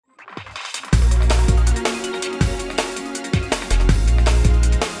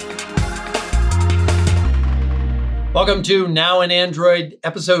Welcome to Now in Android,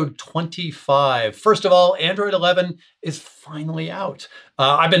 episode 25. First of all, Android 11 is finally out.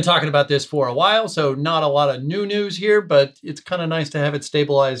 I've been talking about this for a while, so not a lot of new news here, but it's kind of nice to have it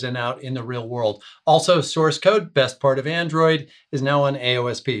stabilized and out in the real world. Also, source code, best part of Android, is now on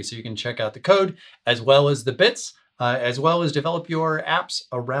AOSP, so you can check out the code as well as the bits. As well as develop your apps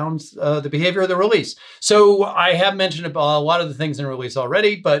around the behavior of the release. So I have mentioned a lot of the things in the release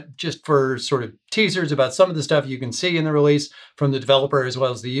already, but just for sort of teasers about some of the stuff you can see in the release from the developer as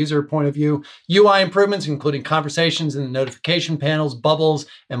well as the user point of view. UI improvements, including conversations in the notification panels, bubbles,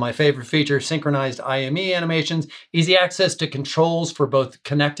 and my favorite feature, synchronized IME animations, easy access to controls for both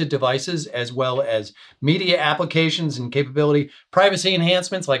connected devices as well as media applications and capability, privacy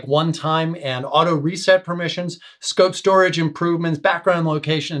enhancements like one-time and auto reset permissions, scope storage improvements, background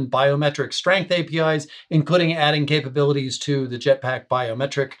location, and biometric strength APIs, including adding capabilities to the Jetpack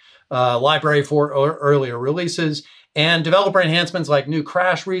biometric library for earlier releases, and developer enhancements like new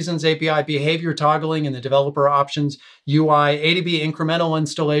crash reasons API, behavior toggling in the developer options, UI, ADB incremental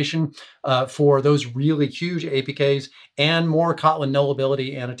installation for those really huge APKs, and more Kotlin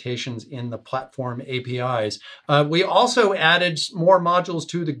nullability annotations in the platform APIs. We also added more modules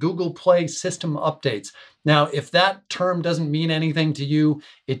to the Google Play system updates. Now, if that term doesn't mean anything to you,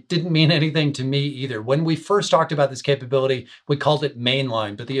 it didn't mean anything to me either. When we first talked about this capability, we called it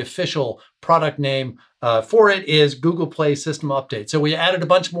Mainline, but the official product name for it is Google Play System Update. So we added a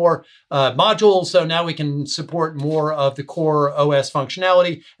bunch more modules, so now we can support more of the core OS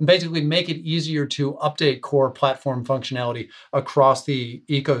functionality and basically make it easier to update core platform functionality across the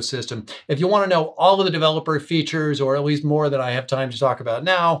ecosystem. If you want to know all of the developer features, or at least more than I have time to talk about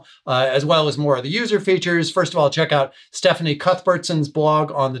now, as well as more of the user features, first of all, check out Stephanie Cuthbertson's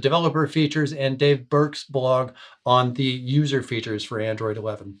blog on the developer features and Dave Burke's blog on the user features for Android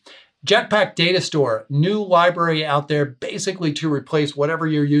 11. Jetpack DataStore, new library out there basically to replace whatever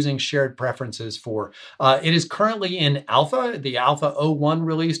you're using shared preferences for. It is currently in alpha. The alpha 01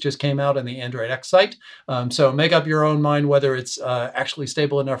 release just came out on the Android X site. So make up your own mind whether it's actually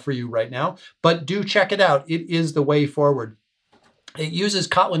stable enough for you right now, but do check it out. It is the way forward. It uses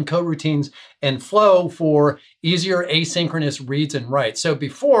Kotlin coroutines and Flow for easier asynchronous reads and writes. So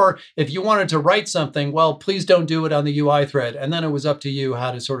before, if you wanted to write something, well, please don't do it on the UI thread. And then it was up to you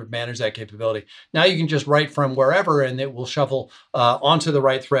how to sort of manage that capability. Now you can just write from wherever and it will shuffle onto the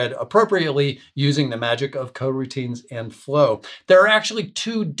right thread appropriately using the magic of coroutines and Flow. There are actually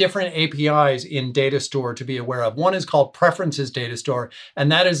two different APIs in DataStore to be aware of. One is called Preferences DataStore,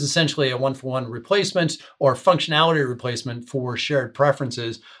 and that is essentially a one-for-one replacement or functionality replacement for shared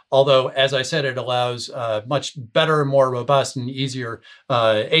preferences. Although, as I said, it allows much better, more robust, and easier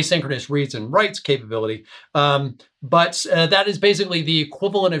asynchronous reads and writes capability. But that is basically the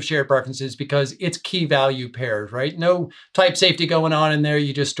equivalent of shared preferences because it's key value pairs, right? No type safety going on in there.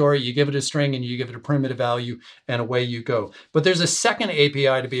 You just store it, you give it a string, and you give it a primitive value, and away you go. But there's a second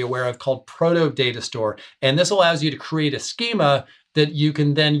API to be aware of called Proto DataStore, and this allows you to create a schema that you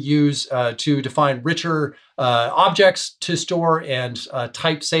can then use to define richer objects to store and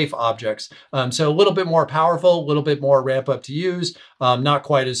type-safe objects. So a little bit more powerful, a little bit more ramp up to use, not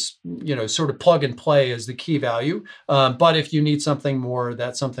quite as, sort of plug and play as the key value. But if you need something more,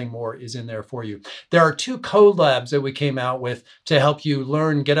 that something more is in there for you. There are two code labs that we came out with to help you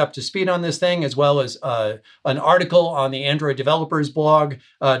learn, get up to speed on this thing, as well as an article on the Android developers blog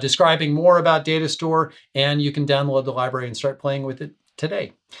describing more about DataStore, and you can download the library and start playing with it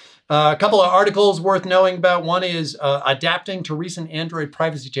today. A couple of articles worth knowing about. One is Adapting to Recent Android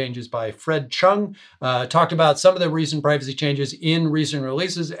Privacy Changes by Fred Chung. Talked about some of the recent privacy changes in recent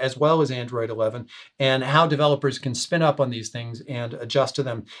releases, as well as Android 11, and how developers can spin up on these things and adjust to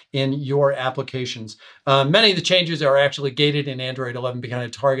them in your applications. Many of the changes are actually gated in Android 11 behind a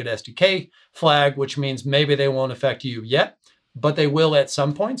target SDK flag, which means maybe they won't affect you yet, but they will at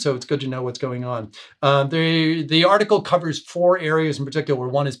some point, so it's good to know what's going on. The article covers four areas in particular.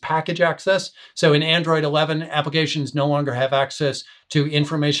 One is package access. So in Android 11, applications no longer have access to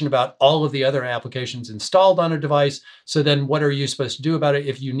information about all of the other applications installed on a device. So then what are you supposed to do about it?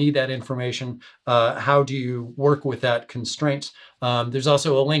 If you need that information, how do you work with that constraint? There's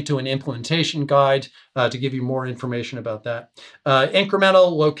also a link to an implementation guide to give you more information about that.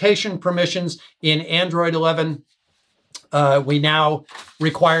 Incremental location permissions in Android 11. we now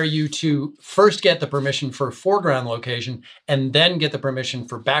require you to first get the permission for foreground location and then get the permission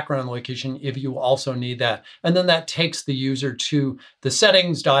for background location if you also need that. And then that takes the user to the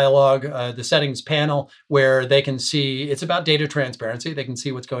settings dialog, the settings panel, where they can see, it's about data transparency. They can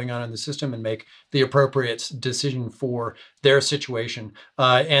see what's going on in the system and make the appropriate decision for their situation.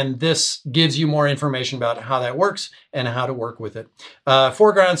 And this gives you more information about how that works and how to work with it.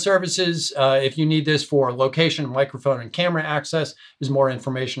 Foreground services, if you need this for location, microphone, and camera access, there's more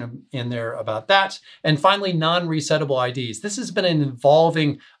information in there about that. And finally, non-resettable IDs. This has been an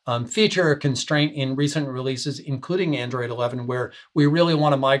evolving feature or constraint in recent releases, including Android 11, where we really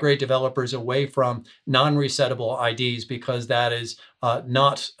want to migrate developers away from non-resettable IDs because that is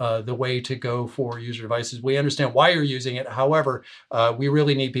not the way to go for user devices. We understand why you're using it. However, we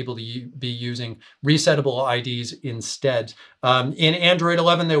really need people to be using resettable IDs instead. In Android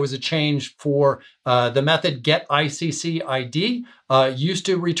 11, there was a change for the method getICCID. Used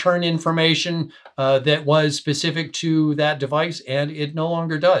to return information that was specific to that device, and it no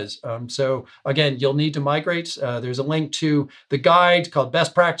longer does. So again, you'll need to migrate. There's a link to the guide called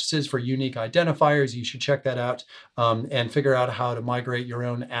Best Practices for Unique Identifiers. You should check that out and figure out how to migrate your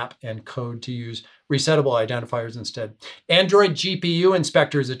own app and code to use resettable identifiers instead. Android GPU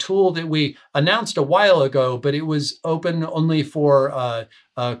Inspector is a tool that we announced a while ago, but it was open only for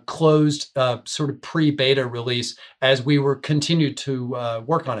a closed sort of pre-beta release as we were continued to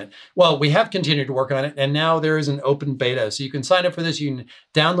work on it. Well, we have continued to work on it, and now there is an open beta. So you can sign up for this. You can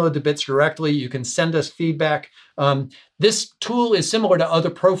download the bits directly. You can send us feedback. This tool is similar to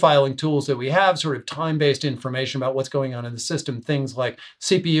other profiling tools that we have, sort of time-based information about what's going on in the system, things like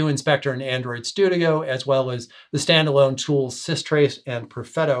CPU Inspector and Android Studio, as well as the standalone tools Systrace and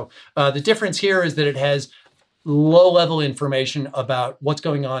Perfetto. The difference here is that it has low-level information about what's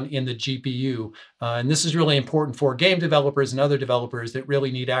going on in the GPU. And this is really important for game developers and other developers that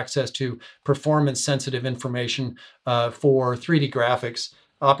really need access to performance-sensitive information for 3D graphics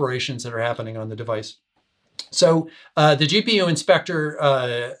operations that are happening on the device. So the GPU Inspector,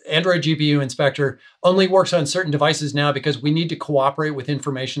 Android GPU Inspector, only works on certain devices now because we need to cooperate with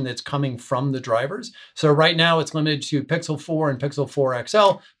information that's coming from the drivers. So right now it's limited to Pixel 4 and Pixel 4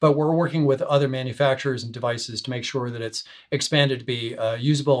 XL, but we're working with other manufacturers and devices to make sure that it's expanded to be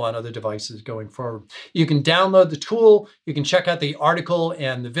usable on other devices going forward. You can download the tool. You can check out the article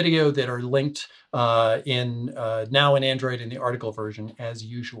and the video that are linked now in Android in the article version as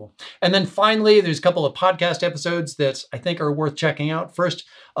usual. And then finally, there's a couple of podcast episodes that I think are worth checking out. First,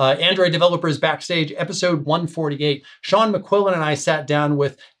 Android Developers Backstage, episode 148. Sean McQuillan and I sat down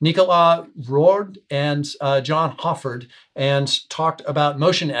with Nicolas Roord and John Hofford and talked about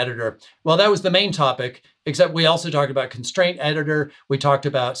Motion Editor. Well, that was the main topic, except we also talked about Constraint Editor. We talked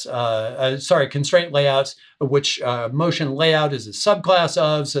about, Constraint Layouts, which Motion Layout is a subclass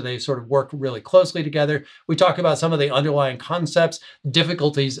of, so they sort of work really closely together. We talk about some of the underlying concepts,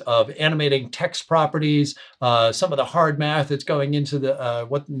 difficulties of animating text properties, some of the hard math that's going into the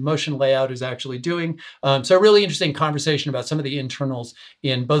what Motion Layout is actually doing. So a really interesting conversation about some of the internals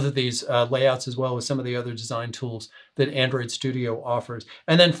in both of these layouts, as well as some of the other design tools that Android Studio offers.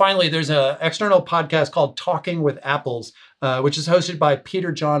 And then finally, there's an external podcast called Talking with Apples, which is hosted by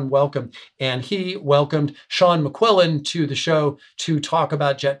Peter John Welcome. And he welcomed Sean McQuillan to the show to talk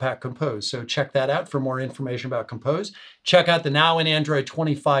about Jetpack Compose. So check that out for more information about Compose. Check out the Now in Android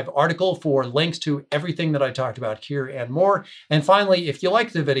 25 article for links to everything that I talked about here and more. And finally, if you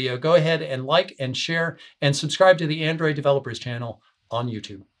like the video, go ahead and like and share and subscribe to the Android Developers channel on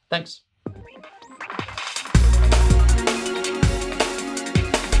YouTube. Thanks.